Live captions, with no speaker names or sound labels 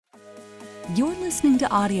You're listening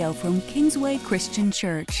to audio from Kingsway Christian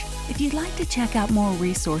Church. If you'd like to check out more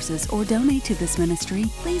resources or donate to this ministry,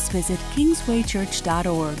 please visit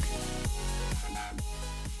kingswaychurch.org.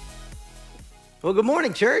 Well, good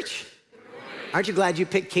morning, church. Aren't you glad you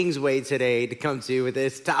picked Kingsway today to come to with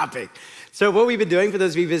this topic? So what we've been doing, for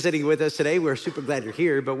those of you visiting with us today, we're super glad you're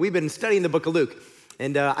here, but we've been studying the book of Luke.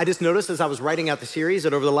 And I just noticed as I was writing out the series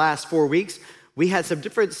that over the last 4 weeks, we had some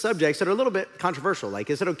different subjects that are a little bit controversial. Like,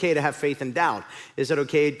 is it okay to have faith and doubt? Is it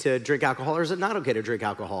okay to drink alcohol, or is it not okay to drink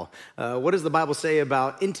alcohol? What does the Bible say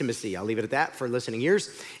about intimacy? I'll leave it at that for listening ears.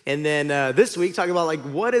 And then this week, talking about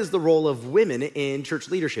what is the role of women in church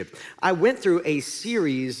leadership? I went through a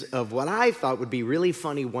series of what I thought would be really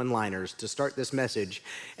funny one-liners to start this message.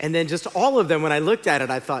 And then just all of them, when I looked at it,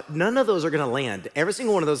 I thought, none of those are gonna land. Every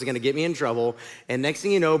single one of those are gonna get me in trouble. And next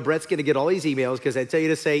thing you know, Brett's gonna get all these emails because I tell you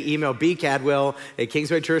to say email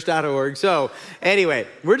bcadwell@kingswaychurch.org. So anyway,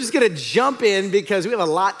 we're just gonna jump in because we have a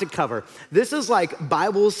lot to cover. This is like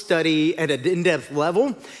Bible study at an in-depth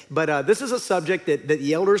level, but this is a subject that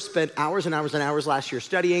the elders spent hours and hours and hours last year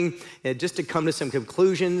studying just to come to some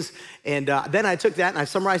conclusions. And then I took that and I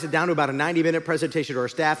summarized it down to about a 90-minute presentation to our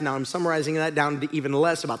staff. Now I'm summarizing that down to even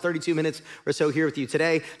less, about 32 minutes or so here with you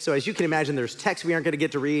today. So as you can imagine, there's text we aren't gonna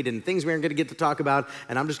get to read and things we aren't gonna get to talk about,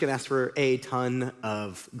 and I'm just gonna ask for a ton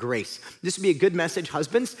of grace. This would be a good message,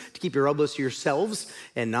 husbands, to keep your elbows to yourselves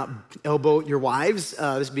and not elbow your wives.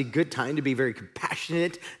 This would be a good time to be very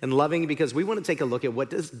compassionate and loving, because we want to take a look at what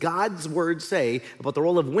does God's word say about the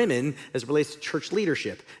role of women as it relates to church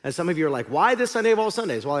leadership. And some of you are like, why this Sunday of all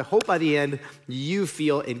Sundays? Well, I hope by the end you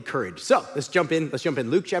feel encouraged. So let's jump in.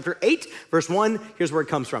 Luke chapter 8, verse 1. Here's where it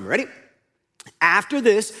comes from. Ready? After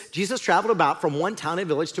this, Jesus traveled about from one town and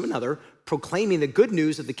village to another, proclaiming the good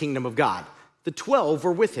news of the kingdom of God. The 12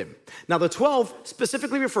 were with him. Now, the 12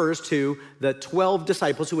 specifically refers to the 12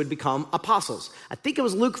 disciples who would become apostles. I think it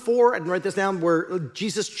was Luke 4, I didn't write this down, where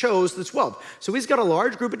Jesus chose the 12. So he's got a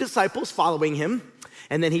large group of disciples following him,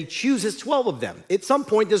 and then he chooses 12 of them. At some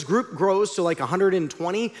point, this group grows to like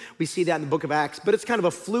 120. We see that in the book of Acts, but it's kind of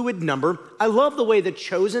a fluid number. I love the way The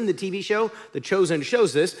Chosen, the TV show, The Chosen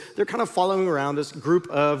shows this. They're kind of following around this group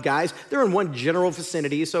of guys. They're in one general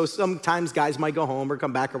vicinity, so sometimes guys might go home or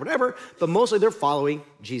come back or whatever, but mostly they're following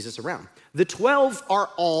Jesus around. The 12 are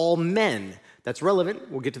all men. That's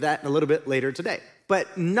relevant. We'll get to that in a little bit later today.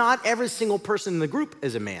 But not every single person in the group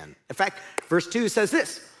is a man. In fact, verse 2 says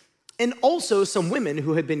this, and also some women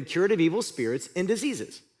who had been cured of evil spirits and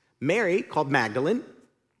diseases. Mary, called Magdalene,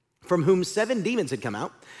 from whom 7 demons had come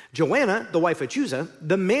out. Joanna, the wife of Chuza,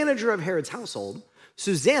 the manager of Herod's household.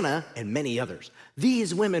 Susanna, and many others.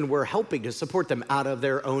 These women were helping to support them out of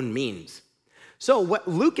their own means. So what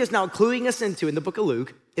Luke is now cluing us into in the book of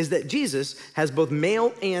Luke is that Jesus has both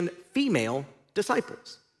male and female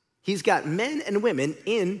disciples. He's got men and women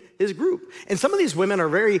in his group. And some of these women are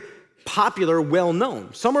very popular,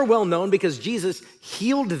 well-known. Some are well-known because Jesus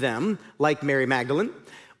healed them, like Mary Magdalene.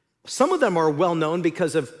 Some of them are well-known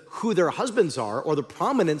because of who their husbands are or the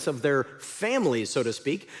prominence of their families, so to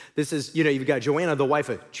speak. This is, you've got Joanna, the wife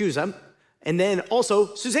of Chuza, and then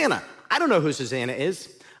also Susanna. I don't know who Susanna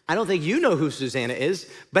is. I don't think you know who Susanna is,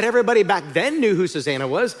 but everybody back then knew who Susanna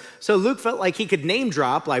was. So Luke felt like he could name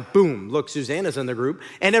drop, like, boom, look, Susanna's in the group.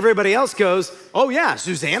 And everybody else goes, oh yeah,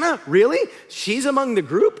 Susanna? Really? She's among the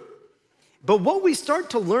group? But what we start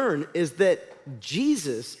to learn is that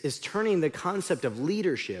Jesus is turning the concept of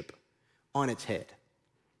leadership on its head.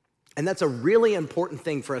 And that's a really important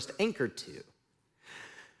thing for us to anchor to,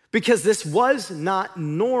 because this was not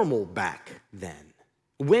normal back then.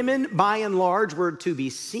 Women, by and large, were to be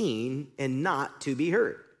seen and not to be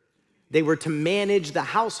heard. They were to manage the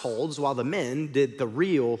households while the men did the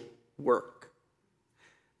real work.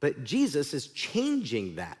 But Jesus is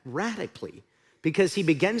changing that radically, because he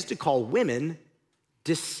begins to call women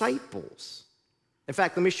disciples. In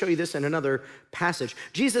fact, let me show you this in another passage.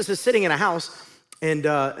 Jesus is sitting in a house, and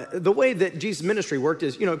the way that Jesus' ministry worked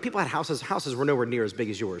is, people had houses. Houses were nowhere near as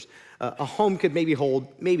big as yours. A home could maybe hold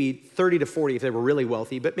 30 to 40 if they were really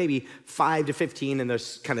wealthy, but maybe 5 to 15 in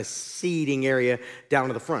this kind of seating area down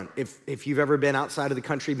to the front. If you've ever been outside of the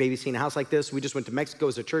country, maybe seen a house like this. We just went to Mexico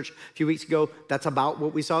as a church a few weeks ago. That's about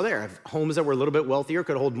what we saw there. Homes that were a little bit wealthier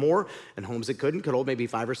could hold more, and homes that couldn't could hold maybe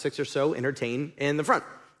 5 or 6 or so entertain in the front.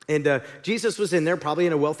 And Jesus was in there, probably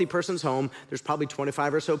in a wealthy person's home. There's probably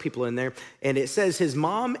 25 or so people in there. And it says his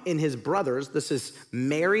mom and his brothers, this is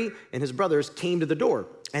Mary and his brothers, came to the door.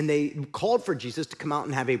 And they called for Jesus to come out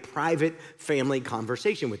and have a private family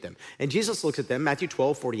conversation with them. And Jesus looks at them, Matthew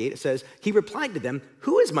 12:48, it says, he replied to them,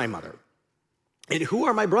 who is my mother? And who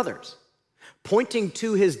are my brothers? Pointing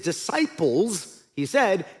to his disciples, He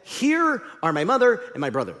said, "Here are my mother and my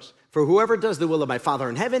brothers. For whoever does the will of my Father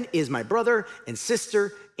in heaven is my brother and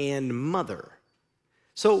sister and mother."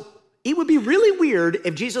 So it would be really weird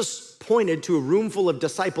if Jesus pointed to a room full of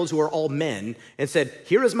disciples who are all men and said,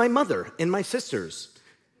 "Here is my mother and my sisters."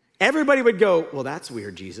 Everybody would go, "Well, that's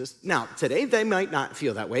weird, Jesus." Now, today they might not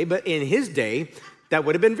feel that way, but in his day, that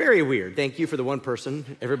would have been very weird. Thank you for the one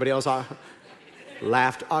person. Everybody else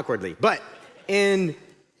laughed awkwardly. But in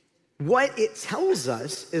what it tells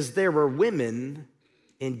us is there were women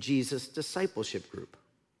in Jesus' discipleship group.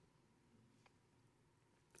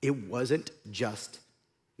 It wasn't just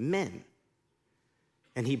men.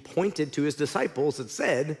 And he pointed to his disciples and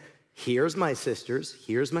said, "Here's my sisters,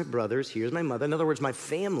 here's my brothers, here's my mother." In other words, my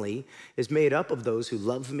family is made up of those who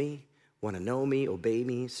love me, want to know me, obey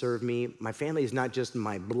me, serve me. My family is not just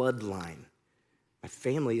my bloodline. My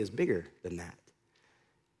family is bigger than that.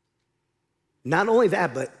 Not only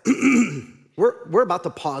that, but we're about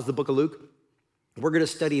to pause the book of Luke. We're going to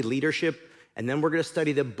study leadership, and then we're going to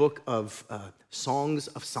study the book of Songs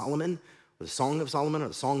of Solomon, or the Song of Solomon, or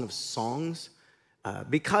the Song of Songs,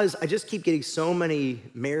 because I just keep getting so many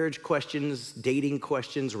marriage questions, dating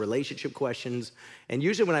questions, relationship questions, and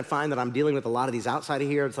usually when I find that I'm dealing with a lot of these outside of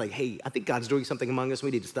here, it's like, hey, I think God's doing something among us.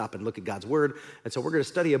 We need to stop and look at God's word, and so we're going to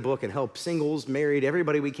study a book and help singles, married,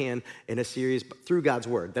 everybody we can in a series through God's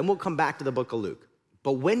word. Then we'll come back to the book of Luke.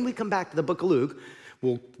 But when we come back to the book of Luke,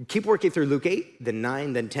 we'll keep working through Luke 8, then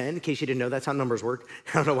 9, then 10. In case you didn't know, that's how numbers work.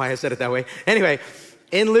 I don't know why I said it that way. Anyway,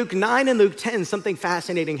 in Luke 9 and Luke 10, something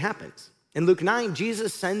fascinating happens. In Luke 9,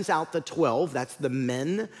 Jesus sends out the 12. That's the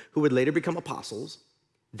men who would later become apostles.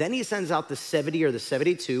 Then he sends out the 70 or the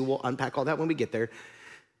 72. We'll unpack all that when we get there.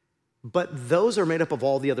 But those are made up of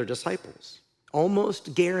all the other disciples.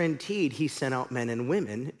 Almost guaranteed he sent out men and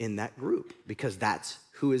women in that group because that's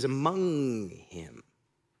who is among him.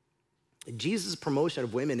 Jesus' promotion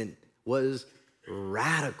of women was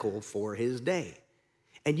radical for his day.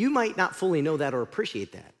 And you might not fully know that or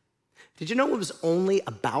appreciate that. Did you know it was only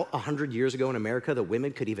about 100 years ago in America that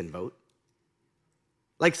women could even vote?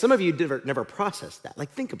 Like some of you never processed that.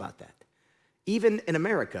 Like think about that. Even in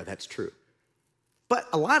America, that's true. But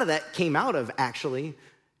a lot of that came out of actually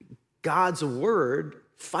God's word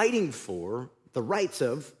fighting for the rights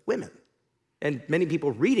of women. And many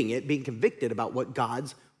people reading it being convicted about what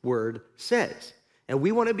God's word says. And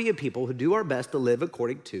we want to be a people who do our best to live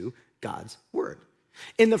according to God's word.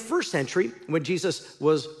 In the first century, when Jesus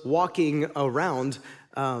was walking around,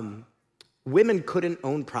 women couldn't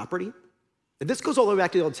own property. And this goes all the way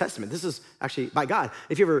back to the Old Testament. This is actually by God.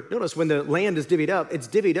 If you ever notice, when the land is divvied up, it's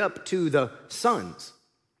divvied up to the sons.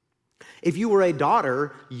 If you were a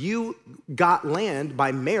daughter, you got land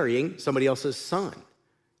by marrying somebody else's son.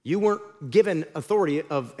 You weren't given authority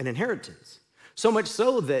of an inheritance. So much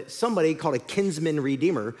so that somebody called a kinsman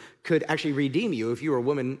redeemer could actually redeem you. If you were a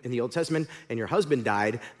woman in the Old Testament and your husband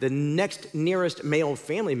died, the next nearest male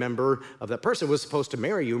family member of that person was supposed to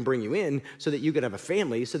marry you and bring you in so that you could have a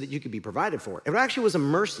family, so that you could be provided for. It actually was a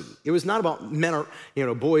mercy. It was not about men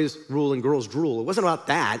or, boys rule and girls drool. It wasn't about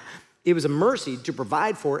that. It was a mercy to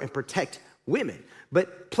provide for and protect women.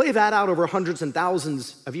 But play that out over hundreds and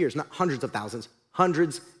thousands of years, not hundreds of thousands,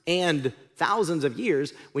 hundreds and thousands of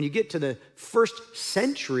years. When you get to the first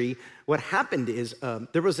century, what happened is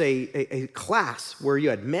there was a class where you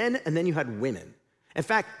had men and then you had women. In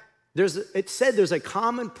fact, it said there's a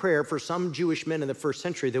common prayer for some Jewish men in the first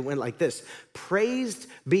century that went like this: "Praised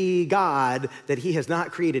be God that he has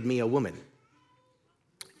not created me a woman."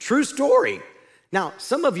 True story. Now,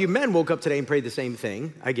 some of you men woke up today and prayed the same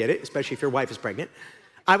thing. I get it, especially if your wife is pregnant.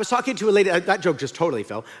 I was talking to a lady, that joke just totally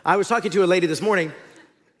fell. I was talking to a lady this morning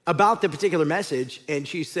about the particular message, and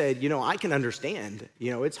she said, I can understand,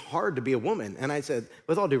 it's hard to be a woman. And I said,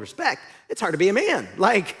 with all due respect, it's hard to be a man.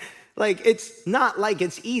 Like it's not like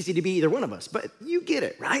it's easy to be either one of us, but you get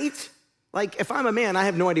it, right? Like if I'm a man, I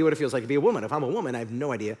have no idea what it feels like to be a woman. If I'm a woman, I have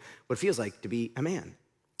no idea what it feels like to be a man.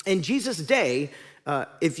 In Jesus' day,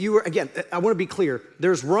 if you were, again, I want to be clear,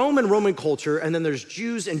 there's Rome and Roman culture, and then there's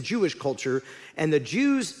Jews and Jewish culture, and the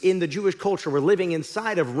Jews in the Jewish culture were living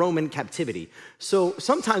inside of Roman captivity. So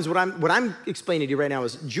sometimes what I'm explaining to you right now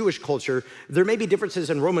is Jewish culture. There may be differences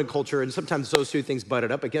in Roman culture, and sometimes those two things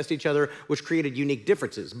butted up against each other, which created unique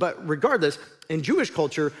differences. But regardless, in Jewish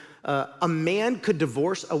culture, a man could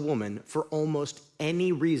divorce a woman for almost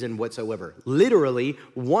any reason whatsoever. Literally,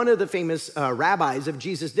 one of the famous rabbis of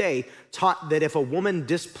Jesus' day taught that if a woman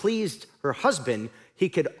displeased her husband, he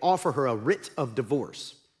could offer her a writ of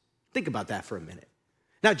divorce. Think about that for a minute.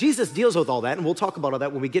 Now, Jesus deals with all that, and we'll talk about all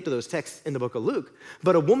that when we get to those texts in the book of Luke,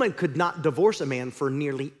 but a woman could not divorce a man for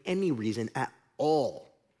nearly any reason at all.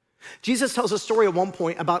 Jesus tells a story at one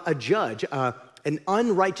point about a judge, an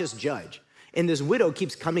unrighteous judge. And this widow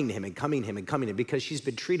keeps coming to him and coming to him and coming to him because she's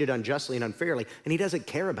been treated unjustly and unfairly, and he doesn't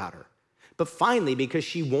care about her. But finally, because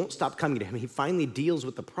she won't stop coming to him, he finally deals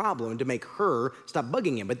with the problem to make her stop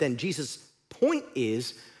bugging him. But then Jesus' point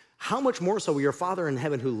is, how much more so will your Father in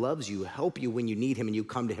heaven who loves you help you when you need him and you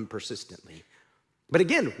come to him persistently? But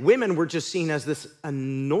again, women were just seen as this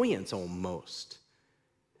annoyance almost,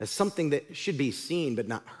 as something that should be seen but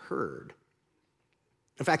not heard.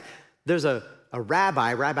 In fact, there's a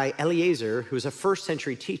rabbi, Rabbi Eliezer, who was a first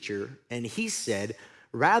century teacher, and he said,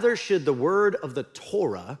 rather should the word of the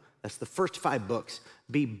Torah, that's the first 5 books,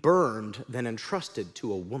 be burned than entrusted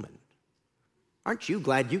to a woman. Aren't you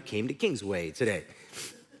glad you came to Kingsway today?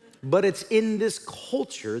 But it's in this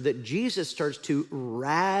culture that Jesus starts to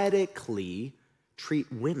radically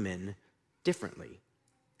treat women differently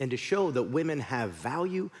and to show that women have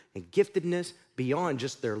value and giftedness beyond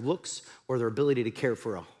just their looks or their ability to care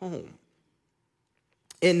for a home.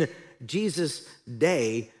 In Jesus'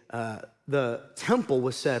 day, the temple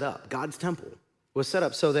was set up, God's temple was set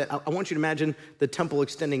up so that I want you to imagine the temple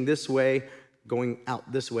extending this way, going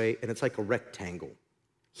out this way, and it's like a rectangle.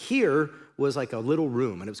 Here was like a little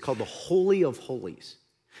room, and it was called the Holy of Holies.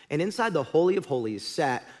 And inside the Holy of Holies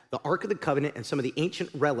sat the Ark of the Covenant and some of the ancient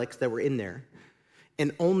relics that were in there.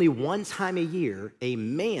 And only one time a year, a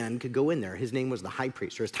man could go in there. His name was the high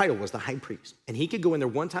priest, or his title was the high priest. And he could go in there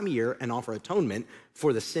one time a year and offer atonement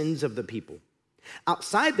for the sins of the people.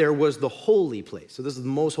 Outside there was the holy place. So this is the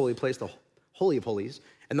most holy place, the Holy of Holies,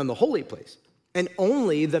 and then the holy place. And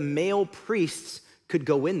only the male priests could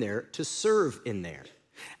go in there to serve in there.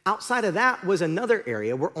 Outside of that was another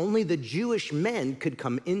area where only the Jewish men could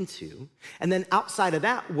come into. And then outside of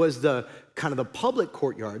that was the kind of the public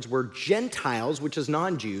courtyards where Gentiles, which is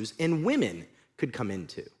non-Jews, and women could come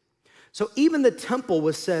into. So even the temple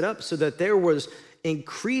was set up so that there was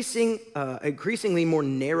increasingly more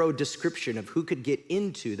narrow description of who could get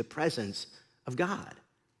into the presence of God.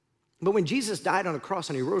 But when Jesus died on a cross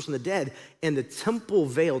and he rose from the dead and the temple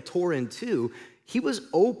veil tore in two, he was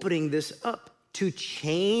opening this up to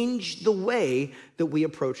change the way that we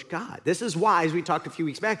approach God. This is why, as we talked a few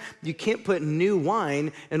weeks back, you can't put new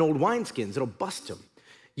wine in old wineskins. It'll bust them.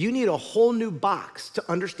 You need a whole new box to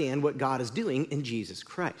understand what God is doing in Jesus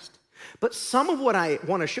Christ. But some of what I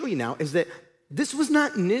want to show you now is that this was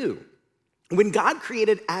not new. When God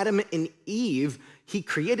created Adam and Eve, he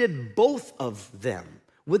created both of them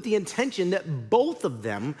with the intention that both of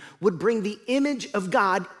them would bring the image of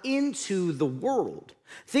God into the world.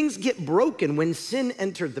 Things get broken when sin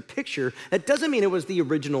entered the picture. That doesn't mean it was the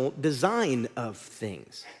original design of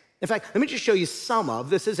things. In fact, let me just show you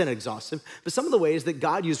this isn't exhaustive, but some of the ways that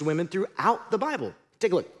God used women throughout the Bible.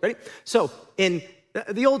 Take a look, ready? So in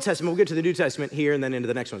the Old Testament, we'll get to the New Testament here and then into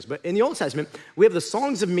the next ones. But in the Old Testament, we have the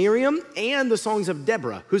songs of Miriam and the songs of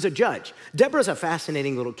Deborah, who's a judge. Deborah's a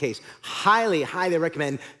fascinating little case. Highly, highly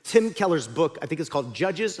recommend Tim Keller's book. I think it's called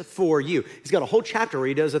Judges for You. He's got a whole chapter where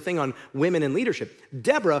he does a thing on women in leadership.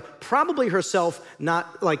 Deborah, probably herself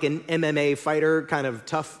not like an MMA fighter kind of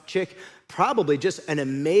tough chick, probably just an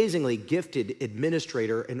amazingly gifted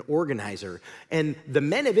administrator and organizer. And the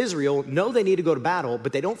men of Israel know they need to go to battle,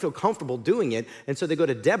 but they don't feel comfortable doing it. And so they go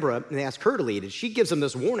to Deborah and they ask her to lead. And she gives them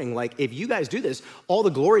this warning, like, if you guys do this, all the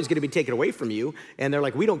glory is going to be taken away from you. And they're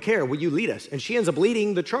like, we don't care. Will you lead us? And she ends up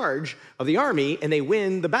leading the charge of the army, and they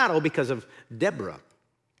win the battle because of Deborah.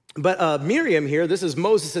 But Miriam here, this is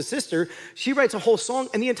Moses' sister, she writes a whole song,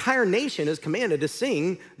 and the entire nation is commanded to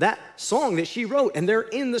sing that song that she wrote, and they're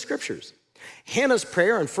in the scriptures. Hannah's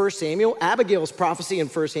prayer in 1 Samuel, Abigail's prophecy in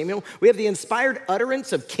 1 Samuel. We have the inspired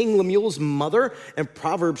utterance of King Lemuel's mother in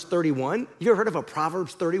Proverbs 31. You ever heard of a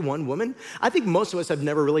Proverbs 31 woman? I think most of us have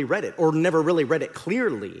never really read it or never really read it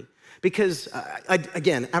clearly because,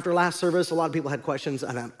 again, after last service, a lot of people had questions,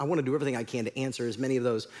 and I want to do everything I can to answer as many of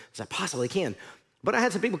those as I possibly can. But I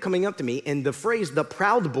had some people coming up to me, and the phrase, the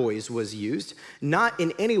Proud Boys, was used, not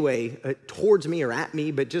in any way towards me or at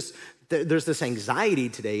me, but just there's this anxiety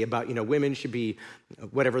today about, women should be,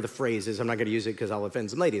 whatever the phrase is, I'm not going to use it because I'll offend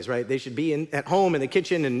some ladies, right? They should be at home in the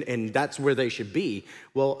kitchen, and that's where they should be.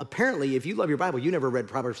 Well, apparently, if you love your Bible, you never read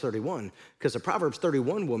Proverbs 31, because a Proverbs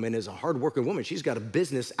 31 woman is a hardworking woman. She's got a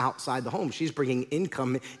business outside the home. She's bringing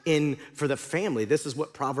income in for the family. This is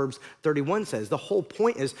what Proverbs 31 says. The whole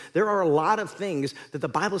point is there are a lot of things that the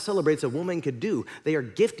Bible celebrates a woman could do. They are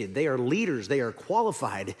gifted. They are leaders. They are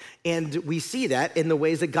qualified. And we see that in the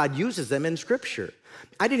ways that God uses them in Scripture.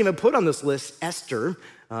 I didn't even put on this list Esther.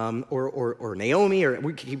 or Naomi, or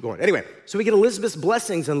we can keep going. Anyway, so we get Elizabeth's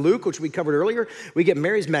blessings in Luke, which we covered earlier. We get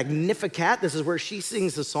Mary's Magnificat. This is where she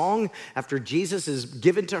sings the song after Jesus is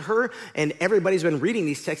given to her, and everybody's been reading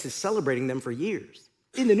these texts and celebrating them for years.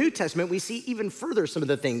 In the New Testament, we see even further some of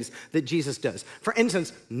the things that Jesus does. For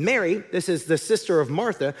instance, Mary, this is the sister of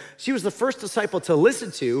Martha, she was the first disciple to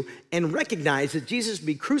listen to and recognize that Jesus would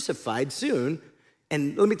be crucified soon.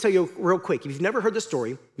 And let me tell you real quick, if you've never heard the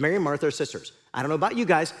story, Mary and Martha are sisters. I don't know about you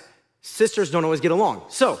guys, sisters don't always get along.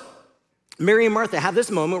 So Mary and Martha have this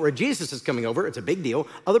moment where Jesus is coming over. It's a big deal.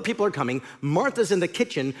 Other people are coming. Martha's in the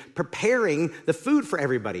kitchen preparing the food for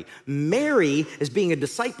everybody. Mary is being a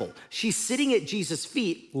disciple. She's sitting at Jesus'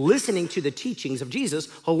 feet listening to the teachings of Jesus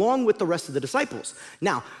along with the rest of the disciples.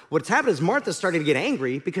 Now, what's happened is Martha's starting to get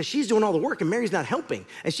angry because she's doing all the work and Mary's not helping.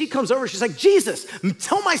 And she comes over, she's like, Jesus,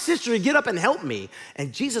 tell my sister to get up and help me.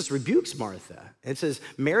 And Jesus rebukes Martha and says,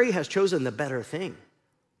 Mary has chosen the better thing.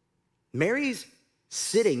 Mary's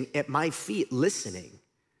sitting at my feet listening.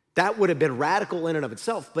 That would have been radical in and of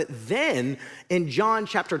itself. But then in John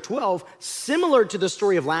chapter 12, similar to the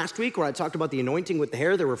story of last week where I talked about the anointing with the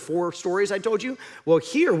hair, there were 4 stories I told you. Well,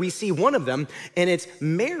 here we see one of them, and it's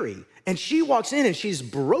Mary. And she walks in and she's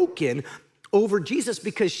broken over Jesus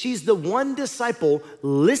because she's the one disciple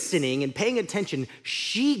listening and paying attention.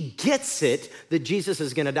 She gets it that Jesus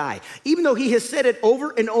is gonna die. Even though he has said it over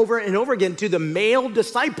and over and over again to the male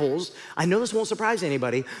disciples, I know this won't surprise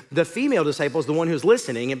anybody, the female disciple is the one who's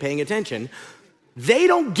listening and paying attention. They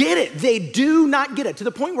don't get it. They do not get it. To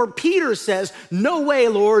the point where Peter says, no way,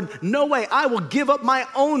 Lord, no way. I will give up my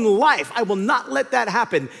own life. I will not let that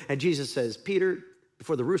happen. And Jesus says, Peter,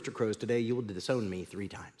 before the rooster crows today, you will disown me 3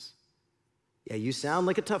 times. Yeah, you sound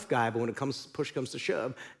like a tough guy, but when push comes to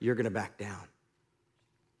shove, you're gonna back down.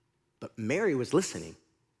 But Mary was listening,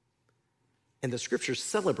 and the scriptures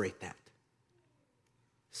celebrate that,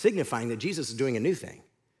 signifying that Jesus is doing a new thing.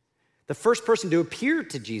 The first person to appear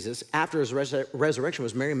to Jesus after his resurrection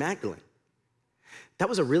was Mary Magdalene. That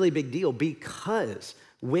was a really big deal because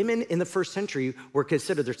women in the first century were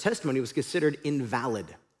considered, their testimony was considered invalid.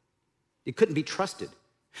 It couldn't be trusted.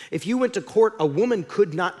 If you went to court, a woman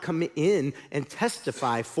could not come in and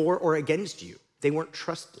testify for or against you. They weren't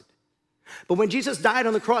trusted. But when Jesus died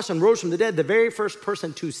on the cross and rose from the dead, the very first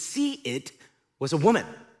person to see it was a woman.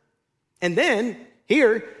 And then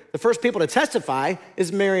here, the first people to testify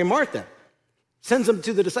is Mary and Martha. Sends them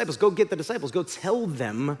to the disciples. Go get the disciples. Go tell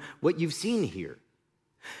them what you've seen here.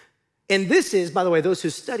 And this is, by the way, those who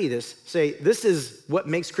study this say, this is what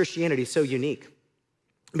makes Christianity so unique.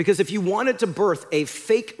 Because if you wanted to birth a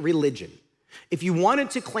fake religion, if you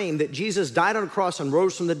wanted to claim that Jesus died on a cross and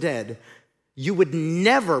rose from the dead, you would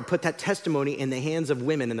never put that testimony in the hands of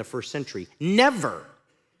women in the first century. Never.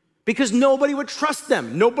 Because nobody would trust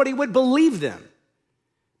them. Nobody would believe them.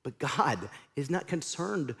 But God is not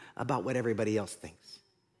concerned about what everybody else thinks.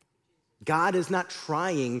 God is not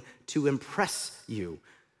trying to impress you.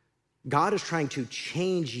 God is trying to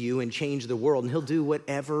change you and change the world, and he'll do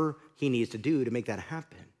whatever he needs to do to make that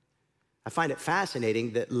happen. I find it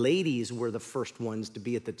fascinating that ladies were the first ones to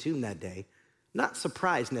be at the tomb that day. Not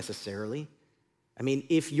surprised necessarily. I mean,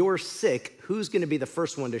 if you're sick, who's gonna be the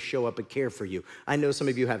first one to show up and care for you? I know some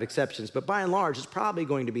of you have exceptions, but by and large, it's probably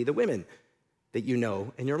going to be the women that you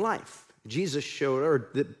know in your life.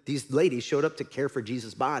 These ladies showed up to care for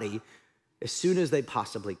Jesus' body as soon as they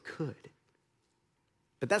possibly could.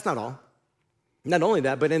 But that's not all. Not only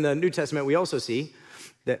that, but in the New Testament, we also see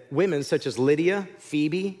that women such as Lydia,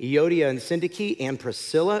 Phoebe, Euodia and Syntyche, and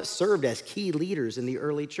Priscilla served as key leaders in the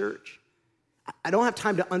early church. I don't have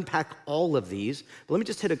time to unpack all of these, but let me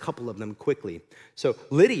just hit a couple of them quickly. So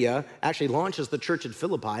Lydia actually launches the church in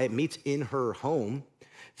Philippi. It meets in her home.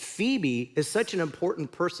 Phoebe is such an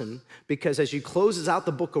important person because as she closes out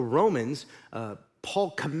the book of Romans,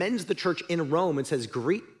 Paul commends the church in Rome and says,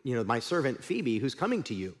 greet, my servant Phoebe who's coming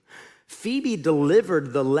to you. Phoebe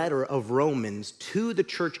delivered the letter of Romans to the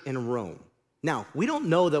church in Rome. Now, we don't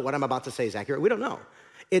know that what I'm about to say is accurate. We don't know.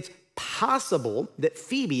 It's possible that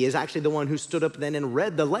Phoebe is actually the one who stood up then and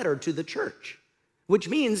read the letter to the church, which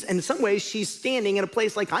means in some ways she's standing in a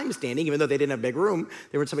place like I'm standing, even though they didn't have a big room,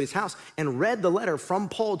 they were in somebody's house, and read the letter from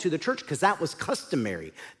Paul to the church because that was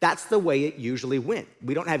customary. That's the way it usually went.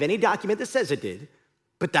 We don't have any document that says it did,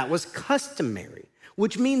 but that was customary,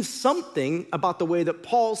 which means something about the way that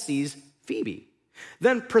Paul sees Phoebe.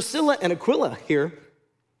 Then Priscilla and Aquila here.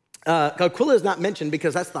 Aquila is not mentioned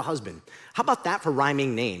because that's the husband. How about that for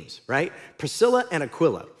rhyming names, right? Priscilla and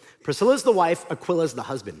Aquila. Priscilla is the wife, Aquila is the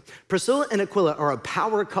husband. Priscilla and Aquila are a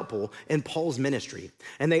power couple in Paul's ministry,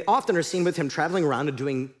 and they often are seen with him traveling around and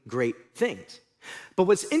doing great things. But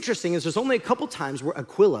what's interesting is there's only a couple times where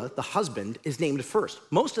Aquila, the husband, is named first.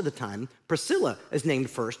 Most of the time, Priscilla is named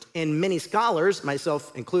first, and many scholars,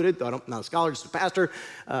 myself included, though I'm not a scholar, just a pastor,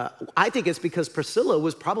 I think it's because Priscilla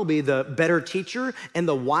was probably the better teacher and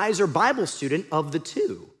the wiser Bible student of the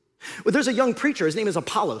two. Well, there's a young preacher, his name is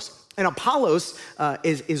Apollos, and Apollos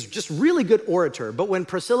is just really good orator, but when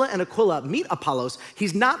Priscilla and Aquila meet Apollos,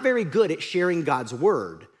 he's not very good at sharing God's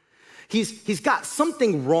word. He's got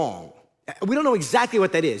something wrong. We don't know exactly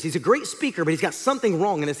what that is. He's a great speaker, but he's got something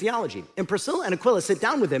wrong in his theology. And Priscilla and Aquila sit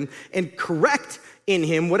down with him and correct in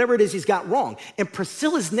him whatever it is he's got wrong. And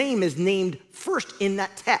Priscilla's name is named first in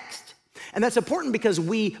that text. And that's important because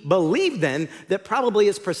we believe then that probably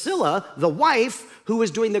it's Priscilla, the wife, who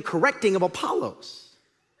is doing the correcting of Apollos.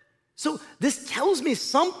 So this tells me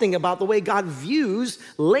something about the way God views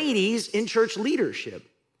ladies in church leadership.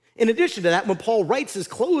 In addition to that, when Paul writes his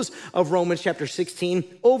close of Romans chapter 16,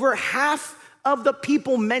 over half of the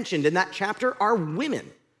people mentioned in that chapter are women.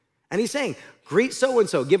 And he's saying, greet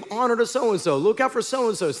so-and-so, give honor to so-and-so, look out for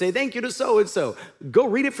so-and-so, say thank you to so-and-so. Go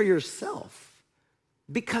read it for yourself.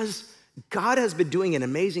 Because God has been doing an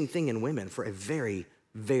amazing thing in women for a very,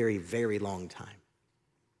 very, very long time.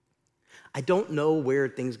 I don't know where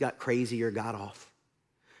things got crazy or got off.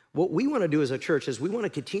 What we want to do as a church is we want to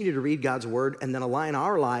continue to read God's word and then align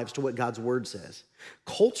our lives to what God's word says.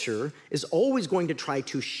 Culture is always going to try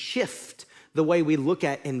to shift the way we look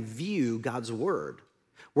at and view God's word.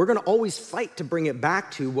 We're going to always fight to bring it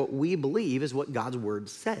back to what we believe is what God's word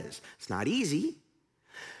says. It's not easy.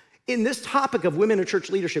 In this topic of women in church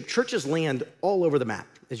leadership, churches land all over the map,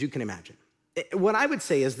 as you can imagine. What I would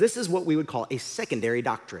say is this is what we would call a secondary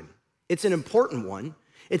doctrine. It's an important one.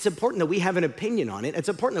 It's important that we have an opinion on it. It's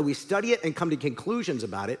important that we study it and come to conclusions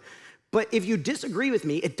about it. But if you disagree with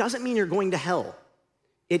me, it doesn't mean you're going to hell.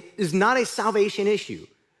 It is not a salvation issue.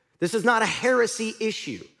 This is not a heresy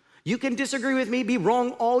issue. You can disagree with me, be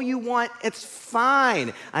wrong all you want. It's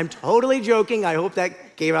fine. I'm totally joking. I hope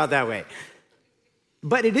that came out that way.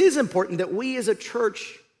 But it is important that we as a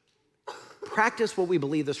church practice what we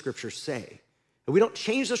believe the scriptures say. And we don't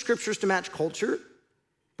change the scriptures to match culture,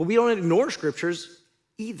 but we don't ignore scriptures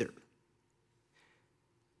either.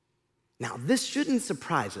 Now, this shouldn't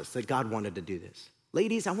surprise us that God wanted to do this.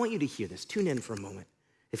 Ladies, I want you to hear this. Tune in for a moment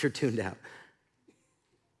if you're tuned out.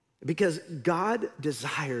 Because God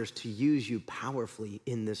desires to use you powerfully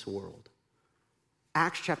in this world.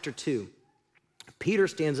 Acts chapter 2, Peter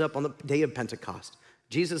stands up on the day of Pentecost.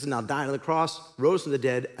 Jesus is now died on the cross, rose from the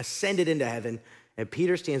dead, ascended into heaven, and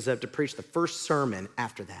Peter stands up to preach the first sermon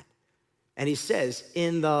after that. And he says,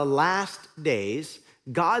 in the last days,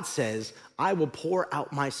 God says, I will pour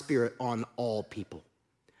out my spirit on all people.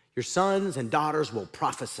 Your sons and daughters will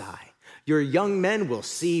prophesy. Your young men will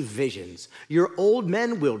see visions. Your old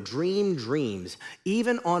men will dream dreams.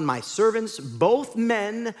 Even on my servants, both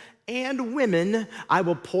men and women, I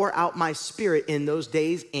will pour out my spirit in those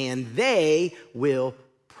days, and they will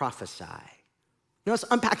prophesy. Now, let's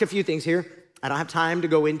unpack a few things here. I don't have time to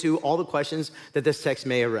go into all the questions that this text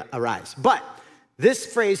may arise. But this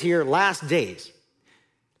phrase here, last days,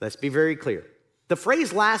 let's be very clear. The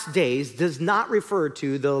phrase last days does not refer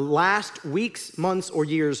to the last weeks, months, or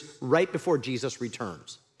years right before Jesus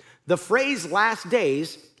returns. The phrase last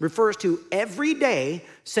days refers to every day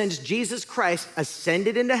since Jesus Christ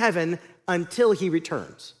ascended into heaven until he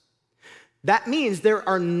returns. That means there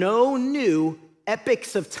are no new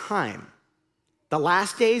epochs of time. The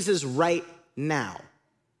last days is right now.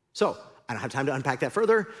 So I don't have time to unpack that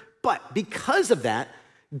further, but because of that,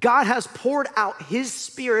 God has poured out his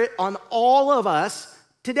spirit on all of us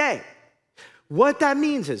today. What that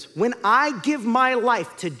means is when I give my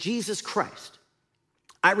life to Jesus Christ,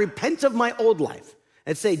 I repent of my old life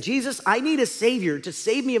and say, Jesus, I need a savior to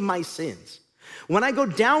save me of my sins. When I go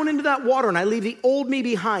down into that water and I leave the old me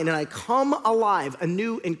behind and I come alive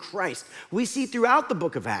anew in Christ, we see throughout the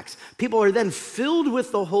book of Acts, people are then filled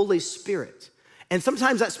with the Holy Spirit. And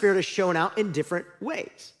sometimes that spirit is shown out in different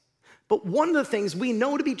ways. But one of the things we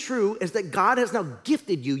know to be true is that God has now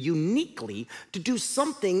gifted you uniquely to do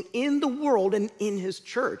something in the world and in his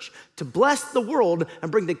church, to bless the world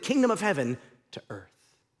and bring the kingdom of heaven to earth.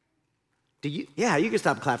 You can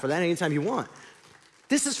stop and clap for that anytime you want.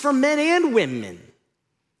 This is for men and women.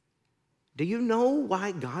 Do you know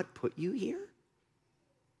why God put you here?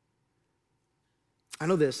 I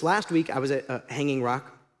know this. Last week, I was at Hanging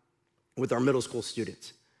Rock with our middle school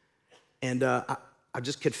students. And I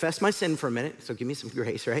just confess my sin for a minute, so give me some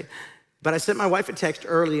grace, right? But I sent my wife a text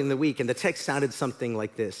early in the week, and the text sounded something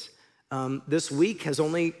like this. This week has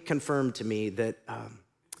only confirmed to me that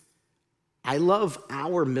I love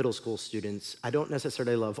our middle school students. I don't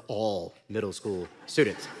necessarily love all middle school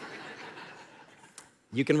students.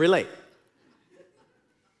 You can relate.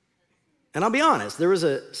 And I'll be honest, there was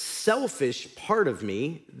a selfish part of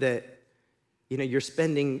me that, you're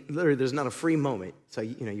spending, literally there's not a free moment. So,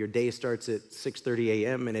 your day starts at 6:30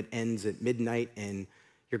 a.m. and it ends at midnight, and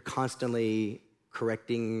you're constantly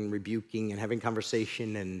correcting, rebuking, and having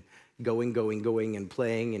conversation and going, and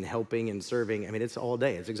playing and helping and serving. I mean, it's all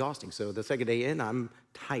day. It's exhausting. So the second day in, I'm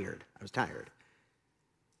tired. I was tired.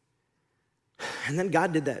 And then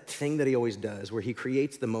God did that thing that he always does, where he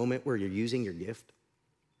creates the moment where you're using your gift.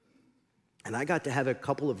 And I got to have a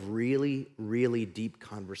couple of really, really deep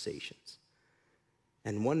conversations.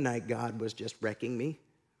 And one night, God was just wrecking me.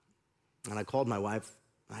 And I called my wife.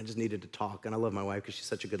 I just needed to talk. And I love my wife because she's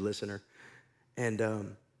such a good listener. And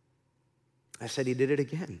I said, he did it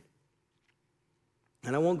again.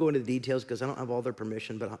 And I won't go into the details because I don't have all their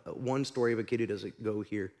permission, but one story of a kid who doesn't go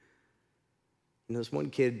here. This one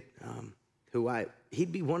kid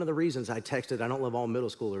he'd be one of the reasons I texted, I don't love all middle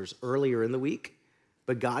schoolers, earlier in the week,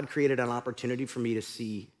 but God created an opportunity for me to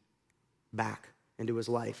see back into his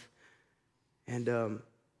life. And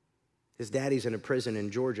his daddy's in a prison in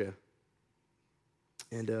Georgia,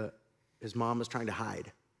 and his mom was trying to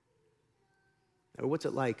hide. Now, what's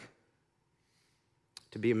it like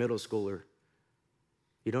to be a middle schooler?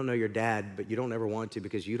 You don't know your dad, but you don't ever want to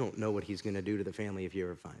because you don't know what he's going to do to the family if he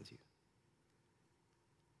ever finds you.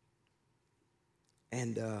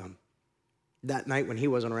 And that night when he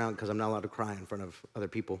wasn't around, because I'm not allowed to cry in front of other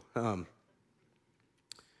people,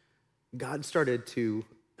 God started to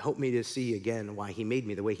help me to see again why he made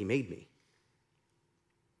me the way he made me.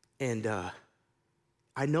 And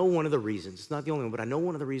I know one of the reasons, it's not the only one, but I know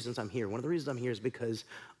one of the reasons I'm here. One of the reasons I'm here is because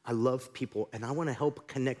I love people, and I want to help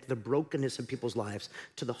connect the brokenness of people's lives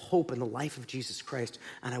to the hope and the life of Jesus Christ.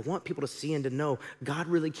 And I want people to see and to know God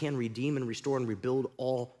really can redeem and restore and rebuild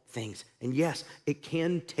all things. And yes, it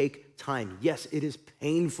can take time. Yes, it is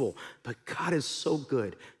painful, but God is so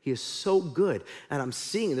good. He is so good. And I'm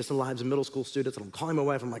seeing this in the lives of middle school students, and I'm calling my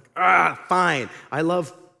wife. I'm like, fine. I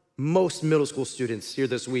love most middle school students here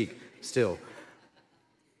this week still.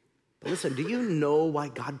 But listen, do you know why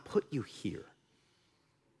God put you here?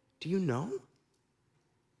 Do you know?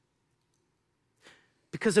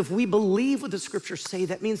 Because if we believe what the scriptures say,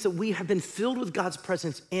 that means that we have been filled with God's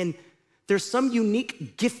presence, and there's some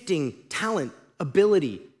unique gifting, talent,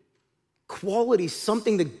 ability, quality,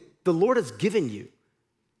 something that the Lord has given you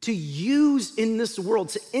to use in this world,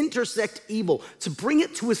 to intersect evil, to bring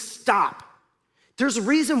it to a stop. There's a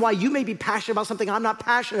reason why you may be passionate about something I'm not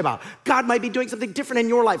passionate about. God might be doing something different in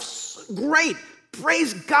your life. Great,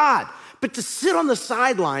 praise God. But to sit on the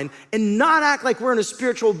sideline and not act like we're in a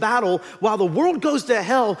spiritual battle while the world goes to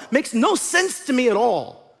hell makes no sense to me at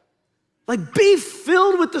all. Like, be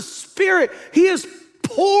filled with the Spirit. He is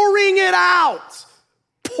pouring it out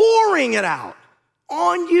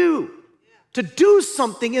on you to do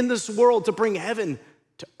something in this world to bring heaven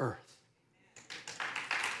to earth.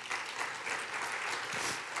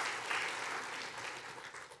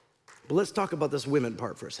 But let's talk about this women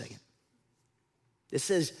part for a second. It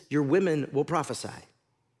says, your women will prophesy.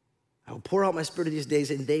 I will pour out my spirit of these days,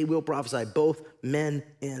 and they will prophesy, both men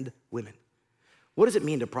and women. What does it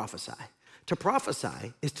mean to prophesy? To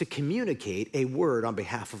prophesy is to communicate a word on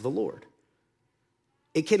behalf of the Lord.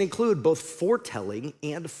 It can include both foretelling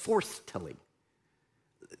and forthtelling.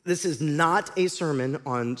 This is not a sermon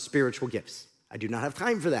on spiritual gifts. I do not have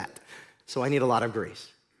time for that, so I need a lot of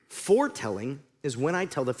grace. Foretelling is when I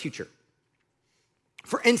tell the future.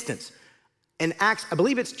 For instance, in Acts, I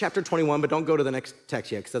believe it's chapter 21, but don't go to the next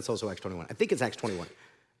text yet, because that's also Acts 21. I think it's Acts 21.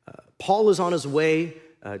 Paul is on his way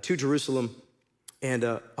to Jerusalem, and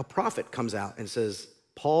a prophet comes out and says,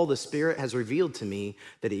 Paul, the Spirit has revealed to me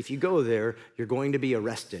that if you go there, you're going to be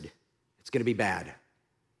arrested. It's going to be bad,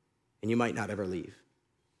 and you might not ever leave.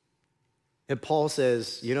 And Paul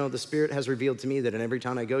says, the Spirit has revealed to me that in every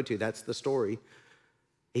town I go to, that's the story.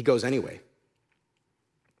 He goes anyway.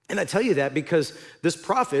 And I tell you that because this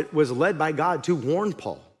prophet was led by God to warn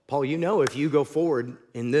Paul. Paul, if you go forward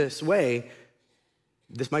in this way,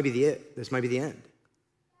 this might be it. This might be the end.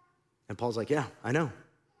 And Paul's like, yeah, I know.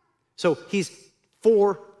 So he's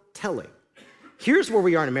foretelling. Here's where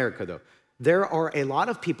we are in America, though. There are a lot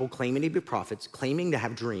of people claiming to be prophets, claiming to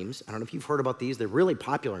have dreams. I don't know if you've heard about these. They're really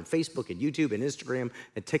popular on Facebook and YouTube and Instagram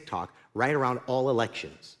and TikTok right around all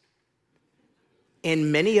elections.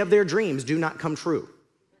 And many of their dreams do not come true.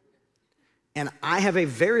 And I have a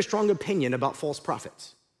very strong opinion about false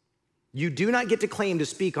prophets. You do not get to claim to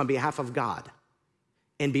speak on behalf of God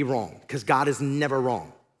and be wrong, because God is never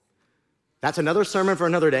wrong. That's another sermon for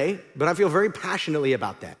another day, but I feel very passionately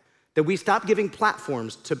about that we stop giving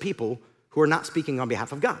platforms to people who are not speaking on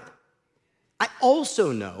behalf of God. I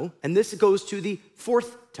also know, and this goes to the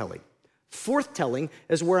forthtelling. Forthtelling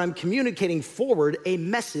is where I'm communicating forward a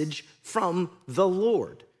message from the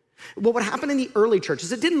Lord. What would happen in the early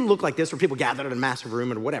churches, it didn't look like this where people gathered in a massive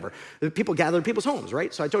room or whatever. People gathered in people's homes,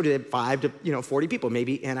 right? So I told you they had 5 to 40 people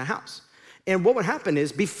maybe in a house. And what would happen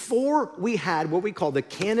is before we had what we call the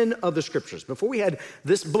canon of the scriptures, before we had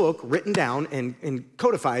this book written down and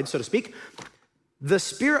codified, so to speak, the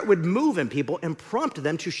Spirit would move in people and prompt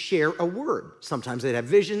them to share a word. Sometimes they'd have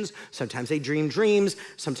visions, sometimes they'd dream dreams,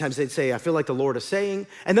 sometimes they'd say, I feel like the Lord is saying.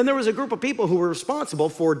 And then there was a group of people who were responsible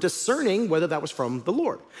for discerning whether that was from the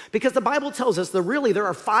Lord. Because the Bible tells us that really there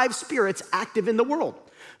are 5 spirits active in the world.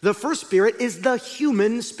 The first spirit is the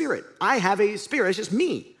human spirit. I have a spirit, it's just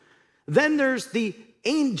me. Then there's the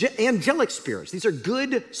angelic spirits. These are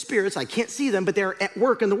good spirits. I can't see them, but they're at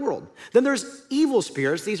work in the world. Then there's evil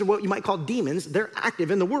spirits. These are what you might call demons. They're active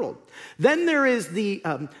in the world. Then there is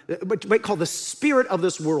what you might call the spirit of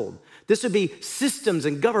this world. This would be systems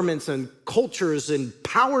and governments and cultures and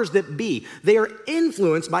powers that be. They are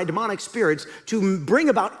influenced by demonic spirits to bring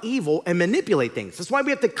about evil and manipulate things. That's why we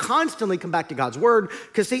have to constantly come back to God's word,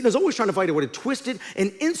 because Satan is always trying to find a way to twist it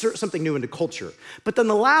and insert something new into culture. But then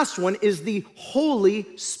the last one is the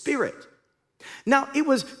Holy Spirit. Now, it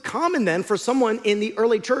was common then for someone in the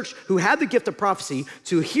early church who had the gift of prophecy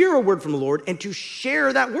to hear a word from the Lord and to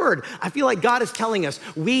share that word. I feel like God is telling us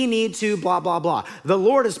we need to blah, blah, blah. The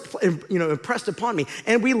Lord is impressed upon me.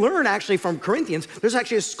 And we learn actually from Corinthians, there's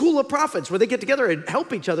actually a school of prophets where they get together and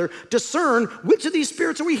help each other discern which of these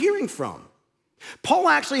spirits are we hearing from. Paul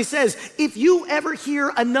actually says, if you ever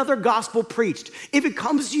hear another gospel preached, if it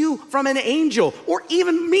comes to you from an angel, or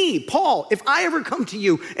even me, Paul, if I ever come to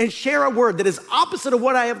you and share a word that is opposite of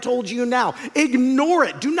what I have told you now, ignore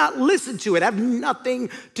it. Do not listen to it. Have nothing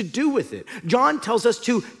to do with it. John tells us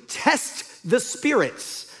to test the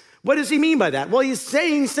spirits. What does he mean by that? Well, he's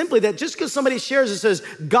saying simply that just because somebody shares and says,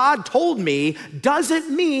 God told me, doesn't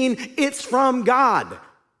mean it's from God.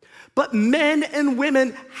 But men and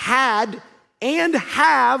women had and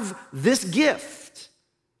have this gift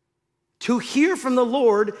to hear from the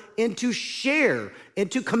Lord and to share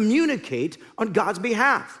and to communicate on God's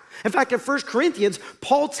behalf. In fact, in 1 Corinthians,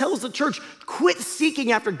 Paul tells the church, quit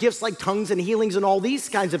seeking after gifts like tongues and healings and all these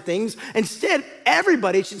kinds of things. Instead,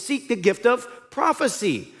 everybody should seek the gift of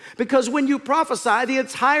prophecy. Because when you prophesy, the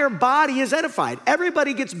entire body is edified.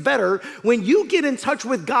 Everybody gets better when you get in touch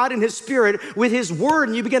with God and his Spirit, with his word,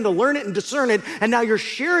 and you begin to learn it and discern it, and now you're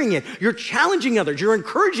sharing it. You're challenging others. You're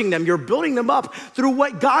encouraging them. You're building them up through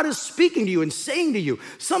what God is speaking to you and saying to you.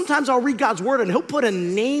 Sometimes I'll read God's word and he'll put a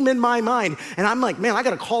name in my mind, and I'm like, man, I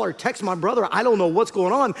got to call or text my brother. I don't know what's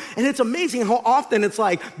going on. And it's amazing how often it's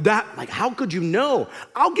like that, like, how could you know?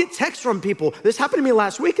 I'll get texts from people. This happened to me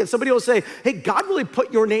last week, and somebody will say, hey, God really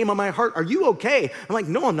put your name on my heart. Are you okay? I'm like,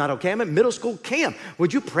 no, I'm not okay. I'm at middle school camp.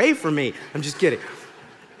 Would you pray for me? I'm just kidding.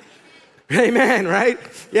 Amen, right?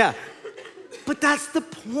 Yeah. But that's the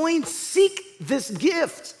point. Seek this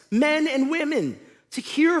gift, men and women, to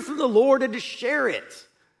hear from the Lord and to share it.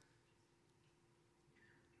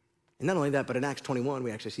 And not only that, but in Acts 21, we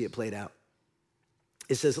actually see it played out.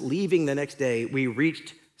 It says, leaving the next day, we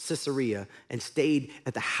reached Caesarea and stayed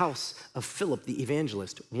at the house of Philip the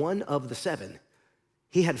evangelist, one of the 7.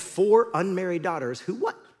 He had 4 unmarried daughters who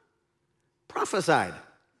what? Prophesied.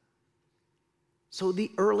 So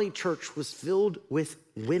the early church was filled with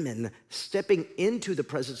women stepping into the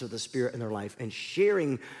presence of the Spirit in their life and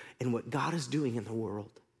sharing in what God is doing in the world.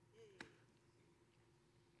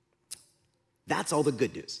 That's all the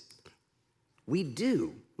good news. We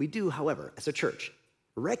do, however, as a church,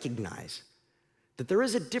 recognize that there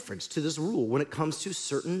is a difference to this rule when it comes to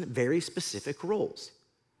certain very specific roles.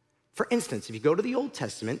 For instance, if you go to the Old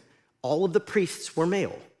Testament, all of the priests were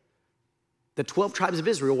male. The 12 tribes of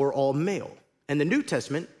Israel were all male. In the New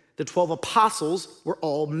Testament, the 12 apostles were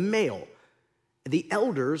all male. The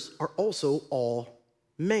elders are also all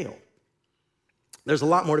male. There's a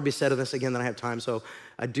lot more to be said on this again than I have time, so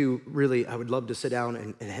I would love to sit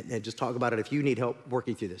down and just talk about it. If you need help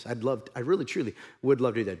working through this, I really, truly would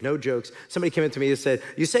love to do that. No jokes. Somebody came up to me and said,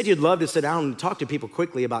 you said you'd love to sit down and talk to people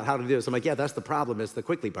quickly about how to do this. I'm like, yeah, that's the problem, is the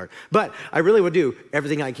quickly part. But I really would do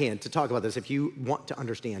everything I can to talk about this if you want to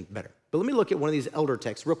understand better. But let me look at one of these elder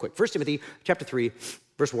texts real quick. 1 Timothy chapter 3,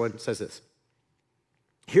 verse 1 says this.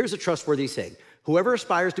 Here's a trustworthy saying. Whoever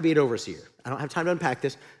aspires to be an overseer. I don't have time to unpack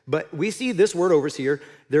this, but we see this word overseer.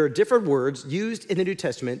 There are different words used in the New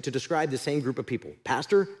Testament to describe the same group of people.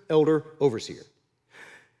 Pastor, elder, overseer.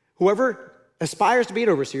 Whoever aspires to be an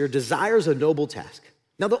overseer, desires a noble task.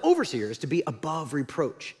 Now, the overseer is to be above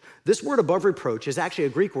reproach. This word above reproach is actually a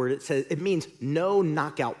Greek word. It means no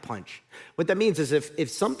knockout punch. What that means is if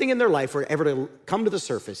something in their life were ever to come to the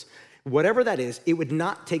surface, whatever that is, it would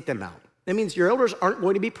not take them out. That means your elders aren't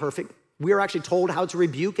going to be perfect. We are actually told how to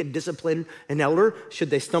rebuke and discipline an elder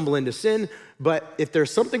should they stumble into sin. But if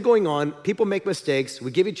there's something going on, people make mistakes,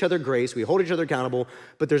 we give each other grace, we hold each other accountable,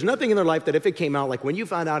 but there's nothing in their life that if it came out, like when you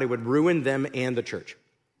found out, it would ruin them and the church.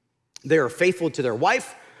 They are faithful to their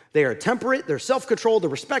wife, they are temperate, they're self-controlled, they're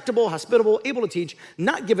respectable, hospitable, able to teach,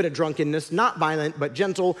 not given to drunkenness, not violent, but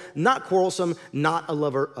gentle, not quarrelsome, not a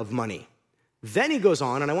lover of money. Then he goes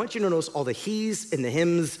on, and I want you to notice all the he's and the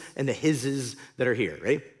hims and the hises that are here,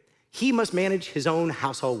 right? He must manage his own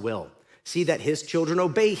household well, see that his children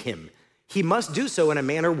obey him. He must do so in a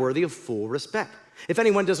manner worthy of full respect. If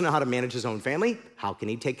anyone doesn't know how to manage his own family, how can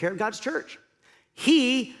he take care of God's church?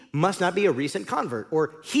 He must not be a recent convert,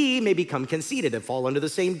 or he may become conceited and fall under the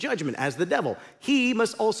same judgment as the devil. He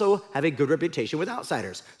must also have a good reputation with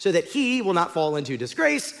outsiders, so that he will not fall into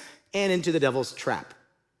disgrace and into the devil's trap.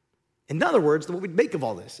 In other words, what we make of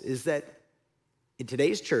all this is that in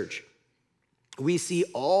today's church, we see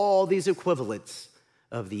all these equivalents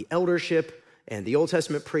of the eldership and the Old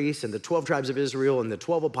Testament priests and the 12 tribes of Israel and the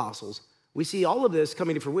 12 apostles. We see all of this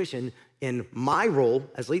coming to fruition in my role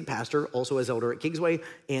as lead pastor, also as elder at Kingsway,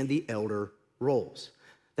 and the elder roles.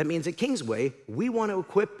 That means at Kingsway, we want to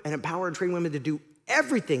equip and empower and train women to do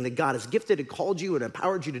everything that God has gifted and called you and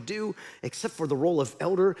empowered you to do, except for the role of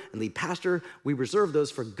elder and lead pastor. We reserve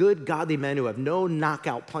those for good, godly men who have no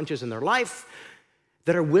knockout punches in their life,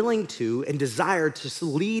 that are willing to and desire to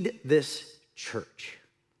lead this church.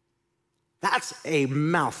 That's a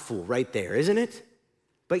mouthful right there, isn't it?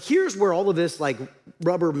 But here's where all of this like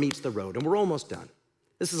rubber meets the road, and we're almost done.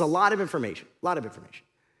 This is a lot of information.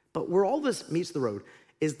 But where all this meets the road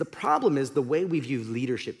is the problem is the way we view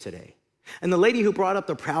leadership today. And the lady who brought up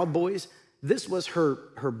the Proud Boys, this was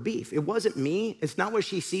her beef. It wasn't me. It's not what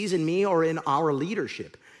she sees in me or in our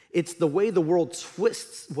leadership. It's the way the world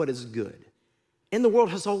twists what is good. And the world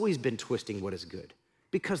has always been twisting what is good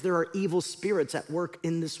because there are evil spirits at work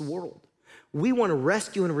in this world. We want to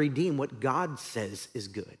rescue and redeem what God says is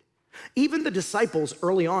good. Even the disciples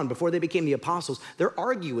early on, before they became the apostles, they're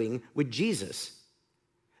arguing with Jesus.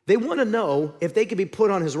 They want to know if they could be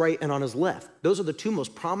put on his right and on his left. Those are the two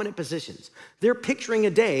most prominent positions. They're picturing a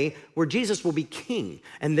day where Jesus will be king,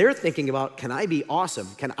 and they're thinking about, can I be awesome?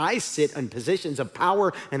 Can I sit in positions of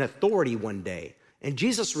power and authority one day? And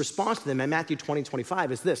Jesus' response to them in Matthew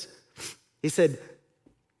 20:25 is this. He said,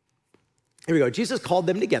 here we go. Jesus called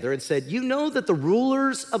them together and said, you know that the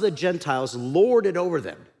rulers of the Gentiles lord it over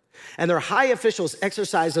them, and their high officials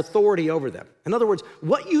exercise authority over them. In other words,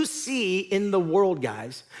 what you see in the world,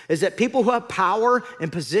 guys, is that people who have power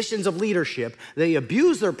and positions of leadership, they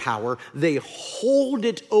abuse their power, they hold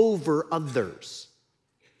it over others.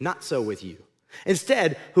 Not so with you.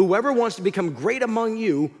 Instead, whoever wants to become great among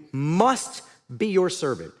you must be your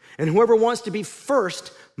servant. And whoever wants to be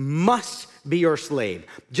first must be your slave.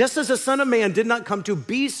 Just as the Son of Man did not come to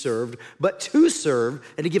be served, but to serve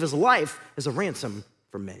and to give his life as a ransom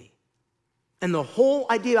for many. And the whole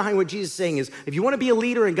idea behind what Jesus is saying is, if you want to be a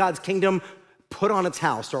leader in God's kingdom, put on a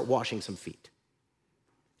towel, start washing some feet.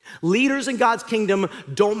 Leaders in God's kingdom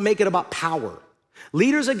don't make it about power.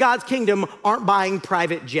 Leaders in God's kingdom aren't buying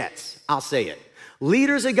private jets. I'll say it.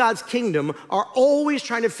 Leaders in God's kingdom are always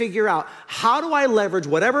trying to figure out, how do I leverage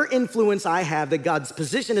whatever influence I have that God's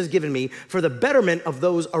position has given me for the betterment of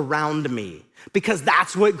those around me? Because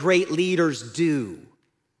that's what great leaders do.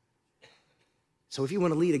 So if you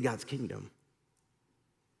want to lead in God's kingdom,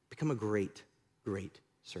 become a great, great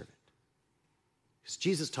servant. Because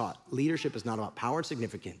Jesus taught leadership is not about power and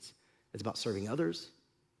significance. It's about serving others,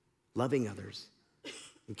 loving others,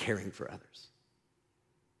 and caring for others.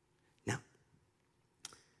 Now,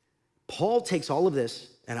 Paul takes all of this,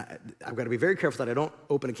 and I've got to be very careful that I don't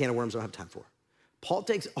open a can of worms I don't have time for. Paul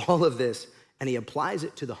takes all of this and he applies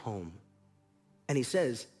it to the home. And he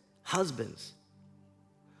says, husbands,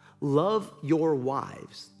 love your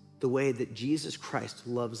wives the way that Jesus Christ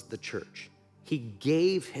loves the church. He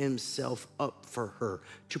gave himself up for her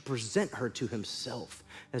to present her to himself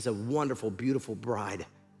as a wonderful, beautiful bride,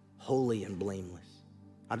 holy and blameless.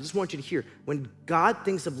 I just want you to hear, when God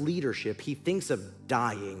thinks of leadership, he thinks of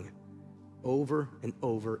dying over and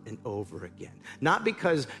over and over again. Not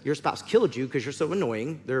because your spouse killed you because you're so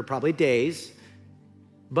annoying, there are probably days,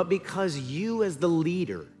 but because you as the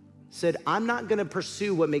leader said, I'm not gonna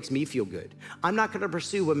pursue what makes me feel good. I'm not gonna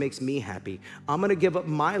pursue what makes me happy. I'm gonna give up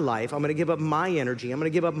my life. I'm gonna give up my energy. I'm gonna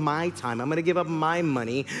give up my time. I'm gonna give up my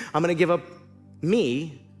money. I'm gonna give up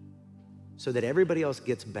me so that everybody else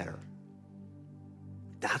gets better.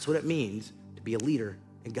 That's what it means to be a leader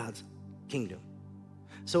in God's kingdom.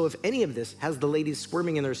 So if any of this has the ladies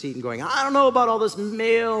squirming in their seat and going, I don't know about all this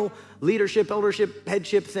male leadership, eldership,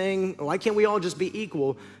 headship thing. Why can't we all just be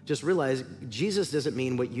equal? Just realize Jesus doesn't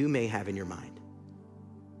mean what you may have in your mind.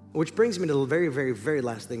 Which brings me to the very, very, very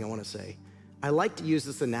last thing I want to say. I like to use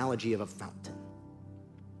this analogy of a fountain.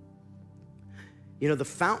 You know, the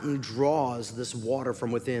fountain draws this water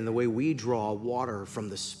from within the way we draw water from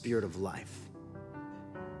the Spirit of life.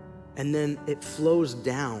 And then it flows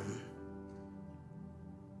down.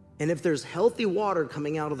 And if there's healthy water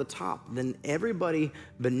coming out of the top, then everybody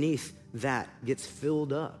beneath that gets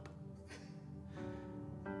filled up.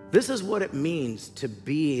 This is what it means to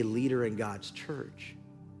be a leader in God's church.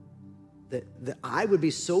 That I would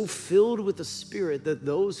be so filled with the Spirit that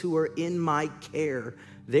those who are in my care,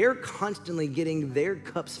 they're constantly getting their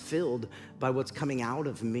cups filled by what's coming out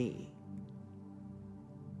of me.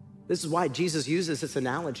 This is why Jesus uses this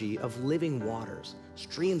analogy of living waters,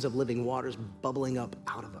 streams of living waters bubbling up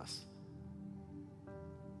out of us.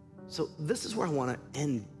 So this is where I want to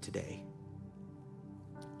end today.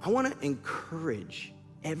 I want to encourage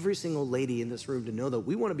every single lady in this room to know that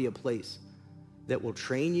we want to be a place that will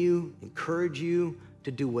train you, encourage you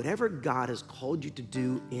to do whatever God has called you to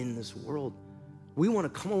do in this world. We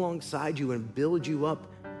want to come alongside you and build you up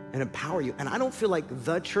and empower you. And I don't feel like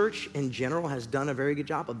the church in general has done a very good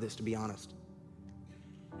job of this, to be honest.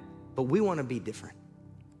 But we want to be different.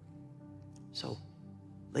 So,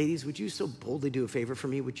 ladies, would you so boldly do a favor for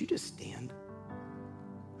me? Would you just stand?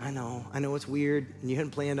 I know it's weird and you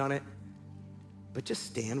hadn't planned on it, but just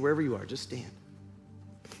stand wherever you are, just stand.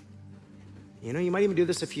 You know, you might even do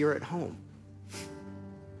this if you're at home.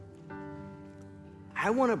 I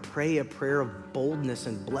want to pray a prayer of boldness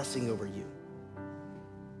and blessing over you.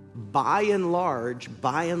 By and large,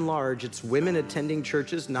 it's women attending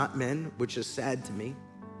churches, not men, which is sad to me.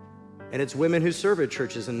 And it's women who serve at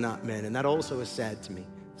churches and not men, and that also is sad to me.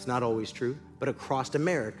 It's not always true, but across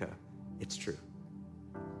America, it's true.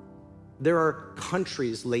 There are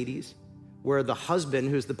countries, ladies, where the husband,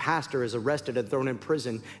 who's the pastor, is arrested and thrown in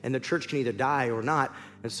prison, and the church can either die or not.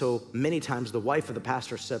 And so many times the wife of the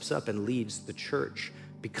pastor steps up and leads the church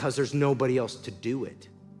because there's nobody else to do it.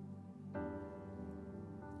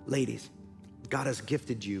 Ladies, God has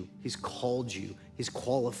gifted you. He's called you. He's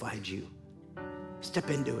qualified you. Step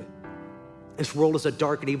into it. This world is a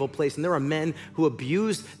dark and evil place, and there are men who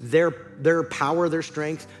abuse their power, their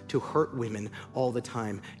strength to hurt women all the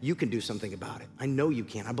time. You can do something about it. I know you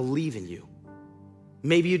can. I believe in you.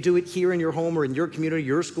 Maybe you do it here in your home or in your community,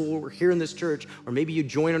 your school, or here in this church, or maybe you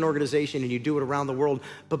join an organization and you do it around the world.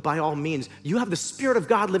 But by all means, you have the Spirit of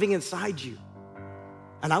God living inside you.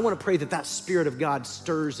 And I want to pray that that Spirit of God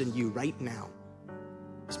stirs in you right now.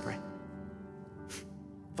 Let's pray.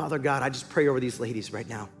 Father God, I just pray over these ladies right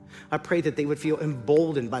now. I pray that they would feel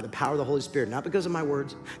emboldened by the power of the Holy Spirit, not because of my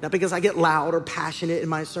words, not because I get loud or passionate in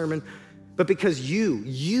my sermon, but because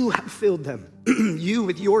you have filled them, you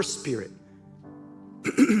with your Spirit.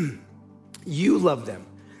 You love them.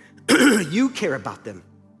 You care about them.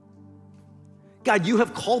 God, you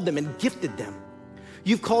have called them and gifted them.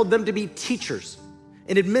 You've called them to be teachers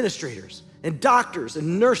and administrators and doctors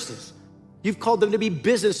and nurses. You've called them to be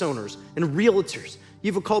business owners and realtors.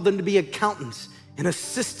 You've called them to be accountants and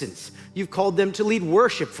assistants. You've called them to lead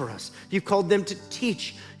worship for us. You've called them to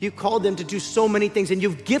teach. You've called them to do so many things, and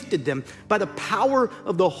you've gifted them by the power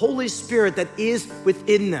of the Holy Spirit that is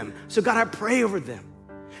within them. So God, I pray over them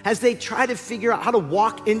as they try to figure out how to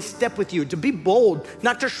walk in step with you, to be bold,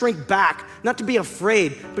 not to shrink back, not to be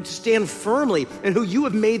afraid, but to stand firmly in who you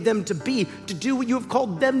have made them to be, to do what you have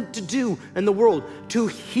called them to do in the world, to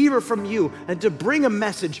hear from you and to bring a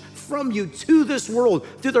message from you to this world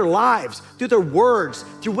through their lives, through their words,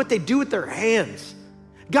 through what they do with their hands.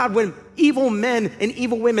 God, when evil men and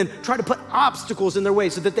evil women try to put obstacles in their way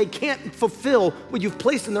so that they can't fulfill what you've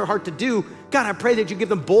placed in their heart to do, God, I pray that you give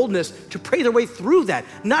them boldness to pray their way through that,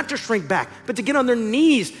 not to shrink back, but to get on their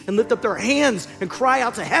knees and lift up their hands and cry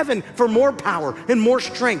out to heaven for more power and more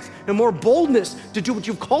strength and more boldness to do what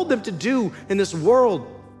you've called them to do in this world.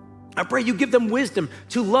 I pray you give them wisdom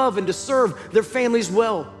to love and to serve their families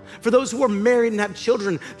well. For those who are married and have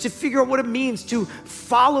children, to figure out what it means to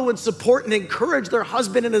follow and support and encourage their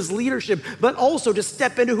husband in his leadership, but also to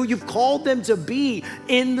step into who you've called them to be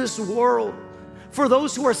in this world. For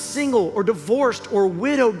those who are single or divorced or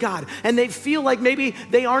widowed, God, and they feel like maybe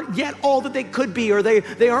they aren't yet all that they could be, or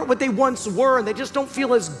they aren't what they once were, and they just don't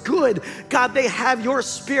feel as good. God, they have your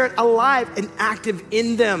Spirit alive and active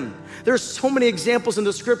in them. There's so many examples in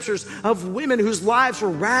the scriptures of women whose lives were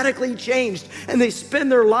radically changed, and they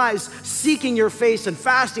spend their lives seeking your face and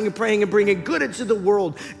fasting and praying and bringing good into the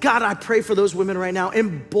world. God, I pray for those women right now.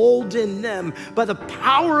 Embolden them by the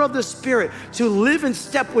power of the Spirit to live in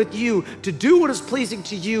step with you, to do what is pleasing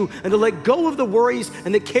to you, and to let go of the worries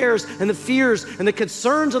and the cares and the fears and the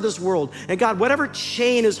concerns of this world. And God, whatever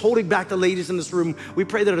chain is holding back the ladies in this room, we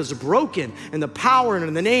pray that it is broken in the power and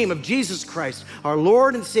in the name of Jesus Christ, our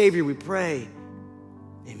Lord and Savior, we pray.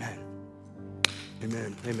 Amen.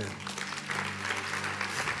 Amen. Amen.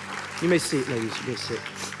 You may sit, ladies. You may sit.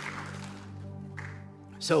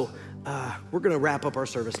 So we're going to wrap up our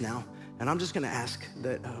service now, and I'm just going to ask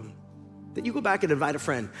that you go back and invite a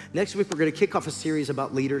friend. Next week, we're going to kick off a series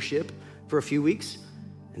about leadership for a few weeks,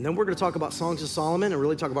 and then we're going to talk about Songs of Solomon and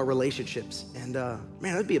really talk about relationships. And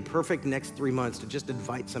man, that'd be a perfect next 3 months to just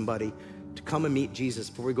invite somebody to come and meet Jesus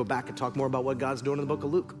before we go back and talk more about what God's doing in the book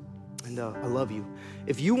of Luke. And I love you.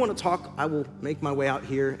 If you want to talk, I will make my way out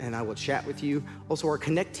here and I will chat with you. Also, our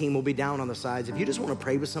Connect team will be down on the sides. If you just want to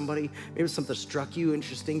pray with somebody, maybe something struck you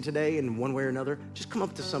interesting today in one way or another, just come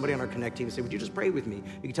up to somebody on our Connect team and say, would you just pray with me?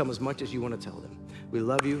 You can tell them as much as you want to tell them. We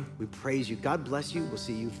love you. We praise you. God bless you. We'll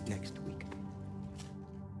see you next week.